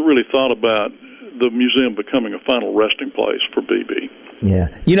 we hadn't really thought about the museum becoming a final resting place for B.B. Yeah.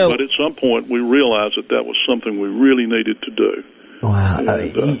 You know, but at some point we realized that was something we really needed to do. Wow.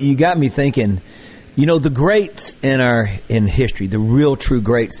 And, you got me thinking. You know, the greats in history, the real true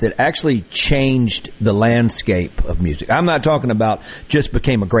greats that actually changed the landscape of music. I'm not talking about just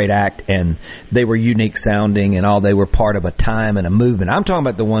became a great act and they were unique sounding and all, they were part of a time and a movement. I'm talking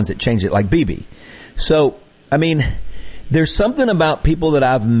about the ones that changed it, like B.B. So, I mean, there's something about people that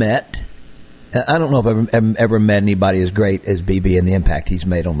I've met. I don't know if I've ever met anybody as great as B.B. and the impact he's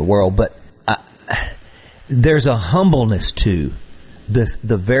made on the world, but there's a humbleness to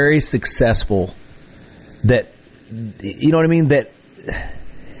the very successful that you know what I mean, that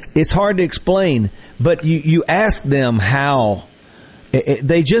it's hard to explain, but you ask them how.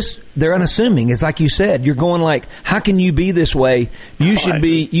 They're unassuming. It's like you said, you're going like, how can you be this way? You should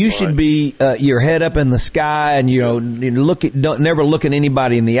be your head up in the sky, and never look at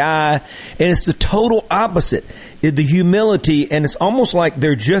anybody in the eye. And it's the total opposite. The humility, and it's almost like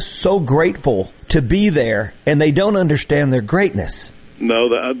they're just so grateful to be there, and they don't understand their greatness. No,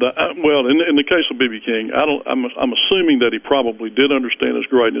 well, in the case of B.B. King, I'm assuming that he probably did understand his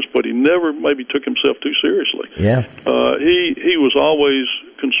greatness, but he never maybe took himself too seriously. Yeah. He was always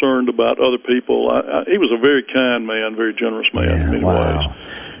concerned about other people. He was a very kind man, very generous man in many ways.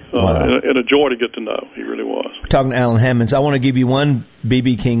 And a joy to get to know. He really was. Talking to Alan Hammonds, I want to give you one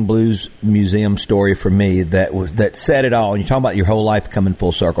B.B. King Blues Museum story for me that said it all. And you're talking about your whole life coming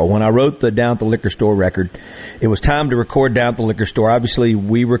full circle. When I wrote the Down at the Liquor Store record, it was time to record Down at the Liquor Store. Obviously,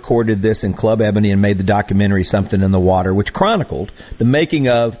 we recorded this in Club Ebony and made the documentary Something in the Water, which chronicled the making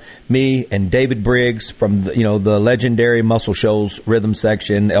of me and David Briggs from the legendary Muscle Shoals rhythm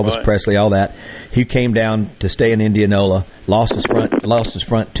section, Elvis Presley, all that. He came down to stay in Indianola, lost his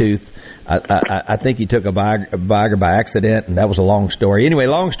front tooth. I think he took a Viagra by accident, and that was a long story. Anyway,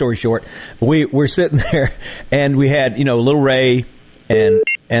 long story short, we're sitting there, and we had Little Ray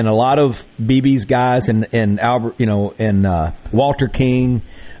and a lot of BB's guys and Albert, and Walter King.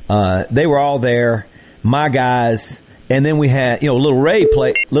 They were all there, my guys, and then we had Little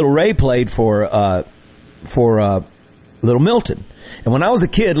Ray played for Little Milton. And when I was a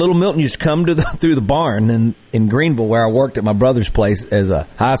kid, Little Milton used to come through the barn in Greenville, where I worked at my brother's place as a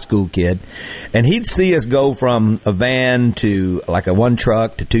high school kid. And he'd see us go from a van to like a one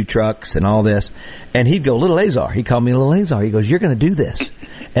truck to two trucks and all this. And he'd go, Little Azar. He called me Little Azar. He goes, you're going to do this.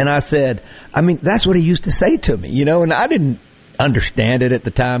 And I said, that's what he used to say to me, and I didn't understand it at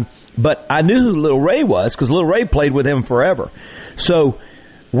the time. But I knew who Little Ray was because Little Ray played with him forever. So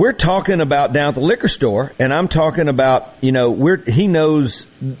we're talking about Down at the Liquor Store, and I'm talking about, he knows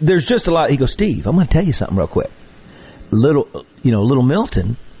there's just a lot. He goes, Steve, I'm going to tell you something real quick. Little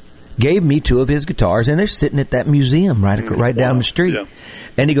Milton gave me two of his guitars, and they're sitting at that museum right down the street. Yeah.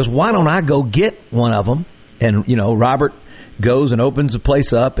 And he goes, why don't I go get one of them? And, Robert goes and opens the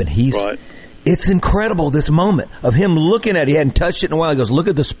place up, and it's incredible, this moment of him looking at it. He hadn't touched it in a while. He goes, look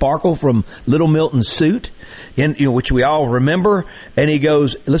at the sparkle from Little Milton's suit, which we all remember. And he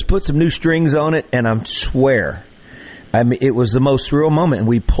goes, let's put some new strings on it. And I swear, it was the most surreal moment. And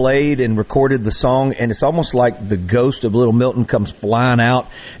we played and recorded the song, and it's almost like the ghost of Little Milton comes flying out.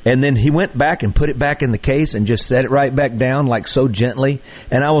 And then he went back and put it back in the case and just set it right back down, like so gently.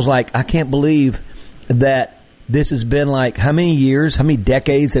 And I was like, I can't believe that this has been like, how many years, how many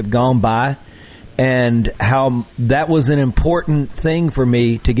decades have gone by? And how that was an important thing for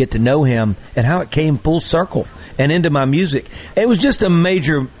me to get to know him, and how it came full circle and into my music. It was just a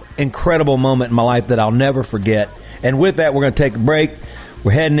major, incredible moment in my life that I'll never forget. And with that, we're going to take a break.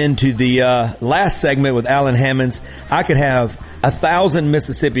 We're heading into the last segment with Alan Hammonds. I could have 1,000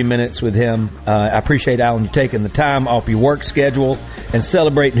 Mississippi minutes with him. I appreciate, Alan, you taking the time off your work schedule and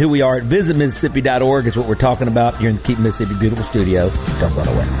celebrating who we are at visitmississippi.org is what we're talking about here in the Keep Mississippi Beautiful studio. Don't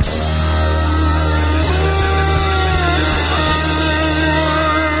go away.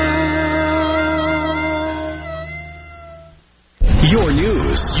 Your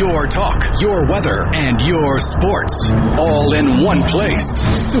news, your talk, your weather, and your sports. All in one place.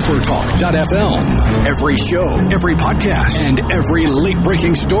 Supertalk.fm. Every show, every podcast, and every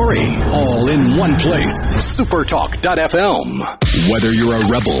late-breaking story. All in one place. Supertalk.fm. Whether you're a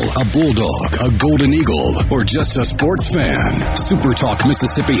Rebel, a Bulldog, a Golden Eagle, or just a sports fan, Supertalk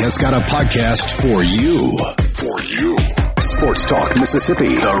Mississippi has got a podcast for you. For you. Sports Talk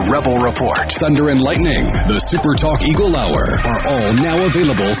Mississippi, the Rebel Report, Thunder and Lightning, the Super Talk Eagle Hour are all now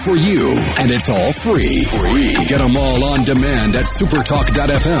available for you, and it's all free. Get them all on demand at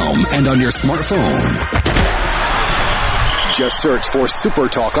supertalk.fm and on your smartphone. Just search for Super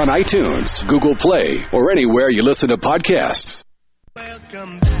Talk on iTunes, Google Play, or anywhere you listen to podcasts.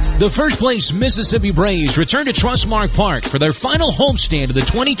 The First Place Mississippi Braves return to Trustmark Park for their final homestand of the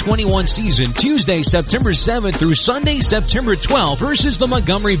 2021 season, Tuesday, September 7th through Sunday, September 12th versus the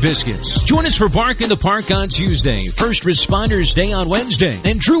Montgomery Biscuits. Join us for Bark in the Park on Tuesday, First Responders Day on Wednesday,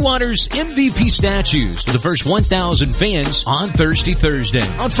 and Drew Waters MVP statues to the first 1,000 fans on Thursday.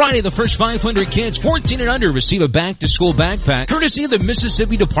 On Friday, the first 500 kids 14 and under receive a back-to-school backpack courtesy of the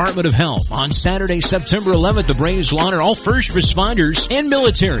Mississippi Department of Health. On Saturday, September 11th, the Braves will honor all first responders and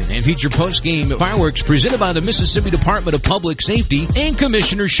military and feature post-game fireworks presented by the Mississippi Department of Public Safety and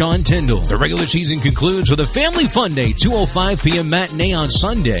Commissioner Sean Tyndall. The regular season concludes with a Family Fun Day 2:05 p.m. matinee on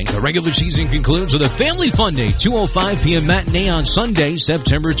Sunday. The regular season concludes with a Family Fun Day 2:05 p.m. matinee on Sunday,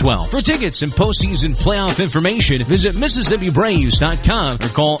 September 12th. For tickets and postseason playoff information, visit MississippiBraves.com or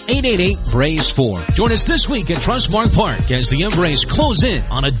call 888-BRAVES4. Join us this week at Trustmark Park as the Braves close in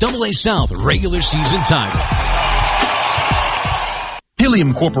on a AA South regular season title.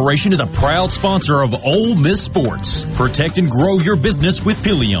 Pilium Corporation is a proud sponsor of Ole Miss Sports. Protect and grow your business with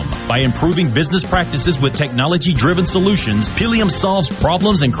Pilium. By improving business practices with technology-driven solutions, Pilium solves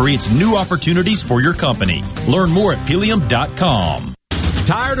problems and creates new opportunities for your company. Learn more at Pilium.com.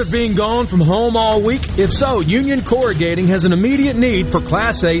 Tired of being gone from home all week? If so, Union Corrugating has an immediate need for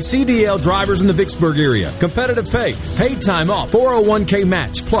Class A CDL drivers in the Vicksburg area. Competitive pay, paid time off, 401k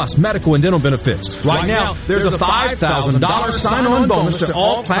match, plus medical and dental benefits. Right now, there's a $5,000 sign-on bonus to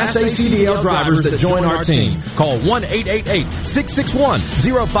all Class A CDL drivers that join our team. Call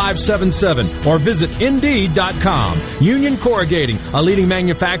 1-888-661-0577 or visit Indeed.com. Union Corrugating, a leading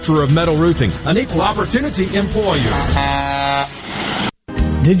manufacturer of metal roofing, an equal opportunity employer.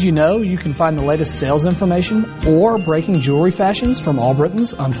 Did you know you can find the latest sales information or breaking jewelry fashions from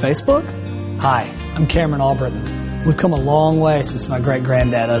Albritton's on Facebook? Hi, I'm Cameron Albritton. We've come a long way since my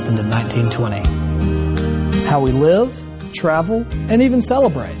great-granddad opened in 1920. How we live, travel, and even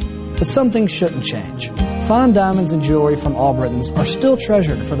celebrate. But some things shouldn't change. Fine diamonds and jewelry from Albritton's are still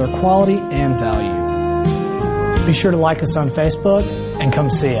treasured for their quality and value. Be sure to like us on Facebook and come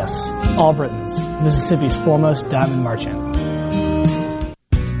see us. Albritton's, Mississippi's foremost diamond merchant.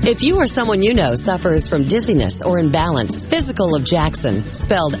 If you or someone you know suffers from dizziness or imbalance, Physical of Jackson,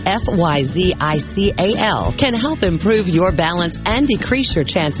 spelled F-Y-Z-I-C-A-L, can help improve your balance and decrease your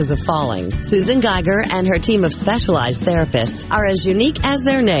chances of falling. Susan Geiger and her team of specialized therapists are as unique as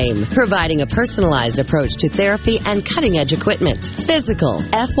their name, providing a personalized approach to therapy and cutting-edge equipment. Physical,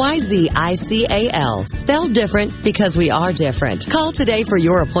 F-Y-Z-I-C-A-L, spelled different because we are different. Call today for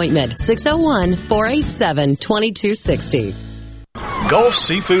your appointment, 601-487-2260. Gulf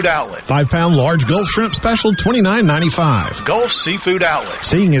Seafood Outlet. 5-pound large Gulf shrimp special, $29.95. Gulf Seafood Outlet.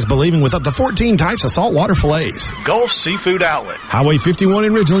 Seeing is believing with up to 14 types of saltwater fillets. Gulf Seafood Outlet. Highway 51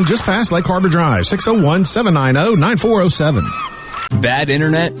 in Ridgeland, just past Lake Harbor Drive, 601-790-9407. Bad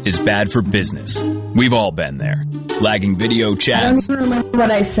internet is bad for business. We've all been there. Lagging video chats,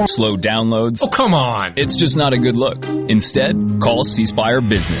 slow downloads. Oh, come on. It's just not a good look. Instead, call C Spire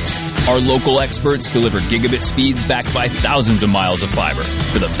Business. Our local experts deliver gigabit speeds backed by thousands of miles of fiber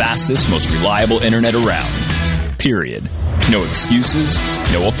for the fastest, most reliable internet around. Period. No excuses,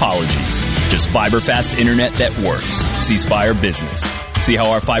 no apologies. Just fiber-fast internet that works. C Spire Business. See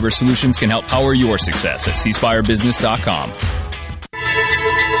how our fiber solutions can help power your success at cspirebusiness.com.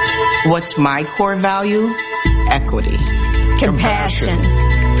 What's my core value? Equity. Compassion.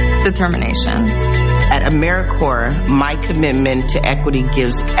 Determination. At AmeriCorps, my commitment to equity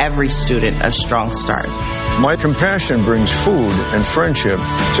gives every student a strong start. My compassion brings food and friendship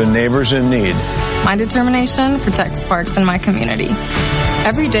to neighbors in need. My determination protects parks in my community.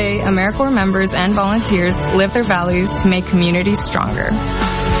 Every day, AmeriCorps members and volunteers live their values to make communities stronger.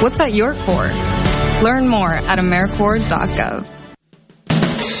 What's at your core? Learn more at AmeriCorps.gov.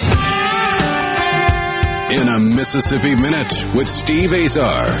 In a Mississippi Minute with Steve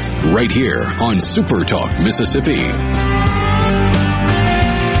Azar, right here on Super Talk Mississippi.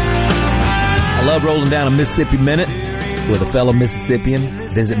 I love rolling down a Mississippi Minute with a fellow Mississippian.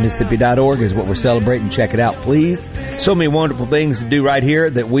 Visit Mississippi.org is what we're celebrating. Check it out, please. So many wonderful things to do right here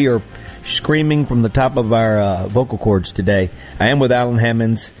that we are screaming from the top of our vocal cords today. I am with Alan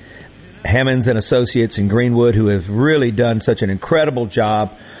Hammonds and Associates in Greenwood, who have really done such an incredible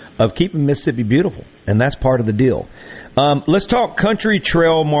job of keeping Mississippi beautiful, and that's part of the deal. Let's talk country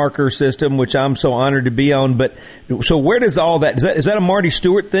trail marker system, which I'm so honored to be on. But so where does all that is that a Marty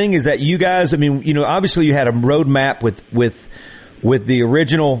Stewart thing? Is that you guys? I mean, you know, obviously you had a roadmap with the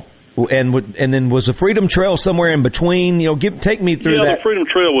original, and then was the Freedom Trail somewhere in between? You know, take me through that. Yeah, the Freedom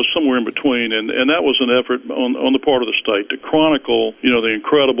Trail was somewhere in between, and that was an effort on the part of the state to chronicle, you know, the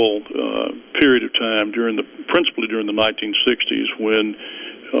incredible period of time principally during the 1960s when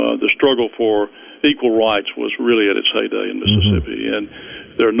the struggle for equal rights was really at its heyday in Mississippi. Mm-hmm. And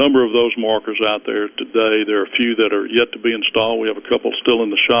there are a number of those markers out there today. There are a few that are yet to be installed. We have a couple still in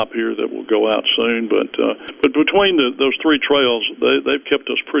the shop here that will go out soon. But between those three trails, they've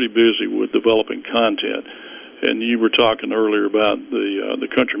kept us pretty busy with developing content. And you were talking earlier about the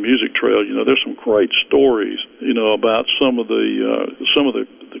country music trail. You know, there's some great stories, you know, about some of the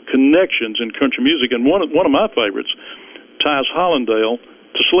connections in country music. And one of my favorites, Tyus Hollandale,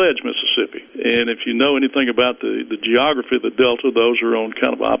 to Sledge, Mississippi. And if you know anything about the geography of the Delta, those are on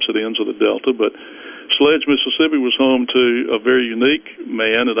kind of opposite ends of the Delta. But Sledge, Mississippi was home to a very unique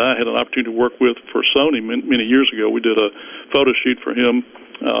man that I had an opportunity to work with for Sony many years ago. We did a photo shoot for him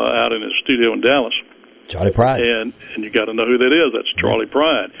out in his studio in Dallas. Charlie Pride. And you got to know who that is. That's Charlie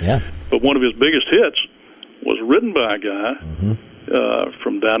Pride. Yeah. But one of his biggest hits was written by a guy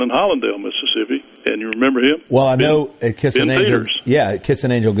from down in Hollandale, Mississippi. And you remember him? Well, I know Kiss an Angel. Peters. Yeah, Kiss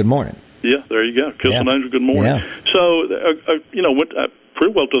an Angel, Good Morning. Yeah, there you go. Kiss an Angel, Good Morning. Yeah. So, went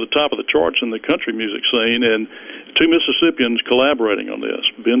pretty well to the top of the charts in the country music scene, and two Mississippians collaborating on this.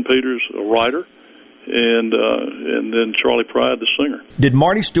 Ben Peters, a writer, and then Charlie Pride, the singer. Did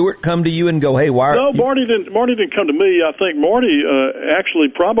Marty Stewart come to you and go, "Hey, why?" No, Marty didn't come to me. I think Marty actually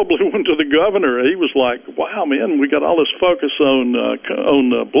probably went to the governor. He was like, "Wow, man, we got all this focus on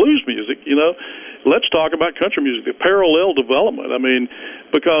blues music. Let's talk about country music, the parallel development." I mean,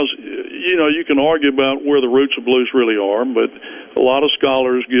 because you can argue about where the roots of blues really are, but a lot of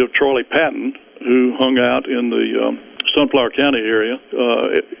scholars give Charlie Patton, who hung out in the Sunflower County area,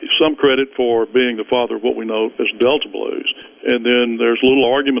 some credit for being the father of what we know as Delta blues. And then there's a little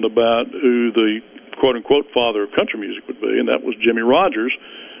argument about who the quote-unquote father of country music would be, and that was Jimmy Rogers,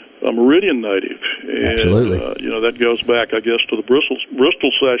 a Meridian native. And, absolutely. That goes back, I guess, to the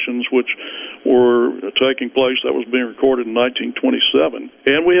Bristol sessions, which were taking place. That was being recorded in 1927.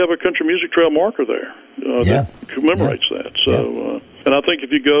 And we have a country music trail marker there that commemorates that. So, and I think if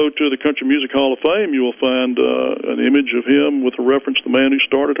you go to the Country Music Hall of Fame, you will find an image of him with a reference to the man who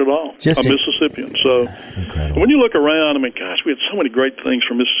started it all, a Mississippian. So when you look around, I mean, gosh, we had so many great things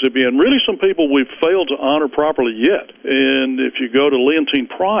from Mississippi, and really some people we've failed to honor properly yet. And if you go to Leontine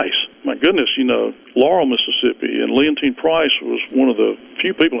Price, my goodness, Laurel, Mississippi, and Leontine Price was one of the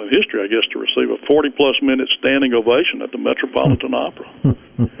few people in history, I guess, to receive a 40-plus minute standing ovation at the Metropolitan Opera.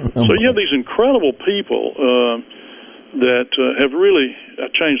 So you have these incredible people that have really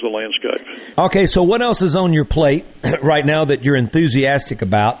changed the landscape. Okay, so what else is on your plate right now that you're enthusiastic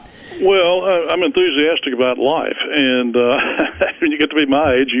about? Well, I'm enthusiastic about life, and when you get to be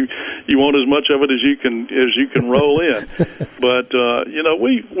my age, you want as much of it as you can roll in. But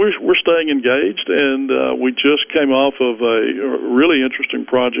we're staying engaged, and we just came off of a really interesting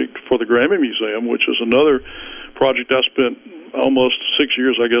project for the Grammy Museum, which is another project I spent almost 6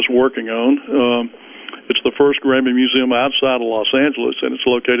 years, I guess, working on. It's the first Grammy Museum outside of Los Angeles, and it's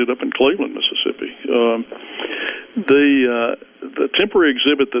located up in Cleveland, Mississippi. The temporary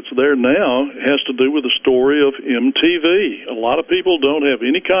exhibit that's there now has to do with the story of MTV. A lot of people don't have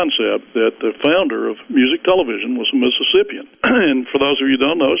any concept that the founder of music television was a Mississippian. And for those of you who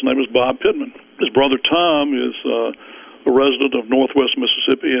don't know, his name is Bob Pittman. His brother Tom is a resident of Northwest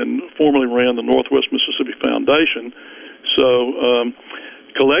Mississippi and formerly ran the Northwest Mississippi Foundation. So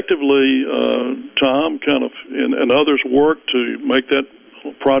collectively, Tom kind of and others worked to make that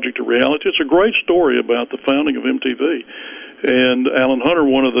project a reality. It's a great story about the founding of MTV. And Alan Hunter,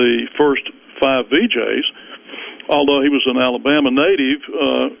 one of the first 5 VJs, although he was an Alabama native,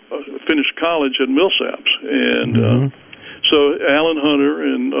 finished college at Millsaps. And so Alan Hunter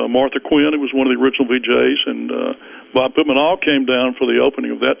and Martha Quinn, who was one of the original VJs, and Bob Pittman all came down for the opening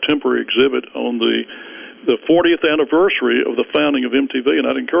of that temporary exhibit on the 40th anniversary of the founding of MTV, and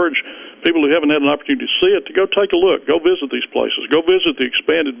I'd encourage people who haven't had an opportunity to see it to go take a look. Go visit these places. Go visit the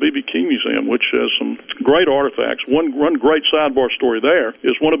expanded B.B. King Museum, which has some great artifacts. One great sidebar story there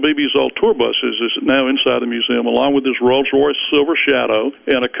is one of B.B.'s old tour buses is now inside the museum, along with his Rolls-Royce Silver Shadow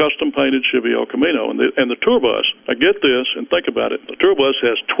and a custom-painted Chevy El Camino. And the tour bus, I get this, and think about it, the tour bus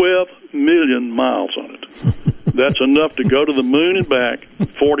has 12 million miles on it. That's enough to go to the moon and back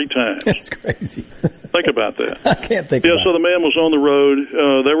 40 times. That's crazy. Think about that. I can't think about it. So the man was on the road.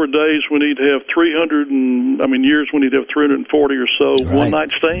 There were days when he'd have years when he'd have 340 or so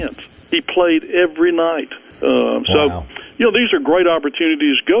one-night stands. He played every night. So, these are great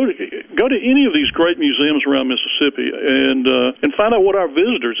opportunities. Go to any of these great museums around Mississippi and find out what our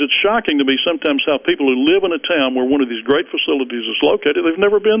visitors. It's shocking to me sometimes how people who live in a town where one of these great facilities is located, they've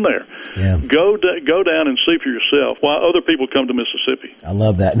never been there. Yeah. Go down and see for yourself why other people come to Mississippi. I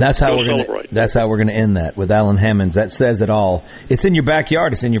love that, and that's how we're going to end that with Alan Hammonds. That says it all. It's in your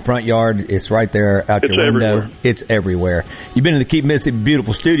backyard. It's in your front yard. It's right there out your window. Everywhere. It's everywhere. You've been in the Keep Mississippi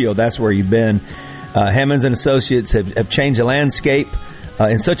Beautiful studio. That's where you've been. Hammonds and Associates have changed the landscape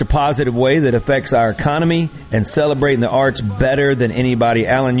in such a positive way that affects our economy and celebrating the arts better than anybody.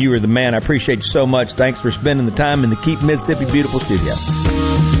 Alan, you are the man. I appreciate you so much. Thanks for spending the time in the Keep Mississippi Beautiful studio.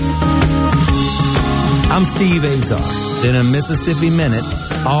 I'm Steve Azar. In a Mississippi Minute,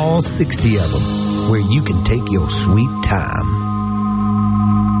 all 60 of them, where you can take your sweet time.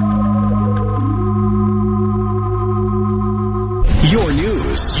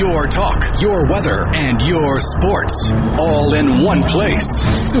 Your talk, your weather, and your sports. All in one place.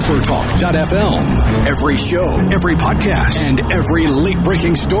 Supertalk.fm. Every show, every podcast, and every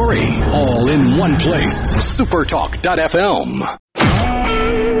late-breaking story. All in one place. Supertalk.fm.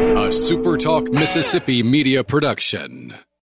 A SuperTalk Mississippi media production.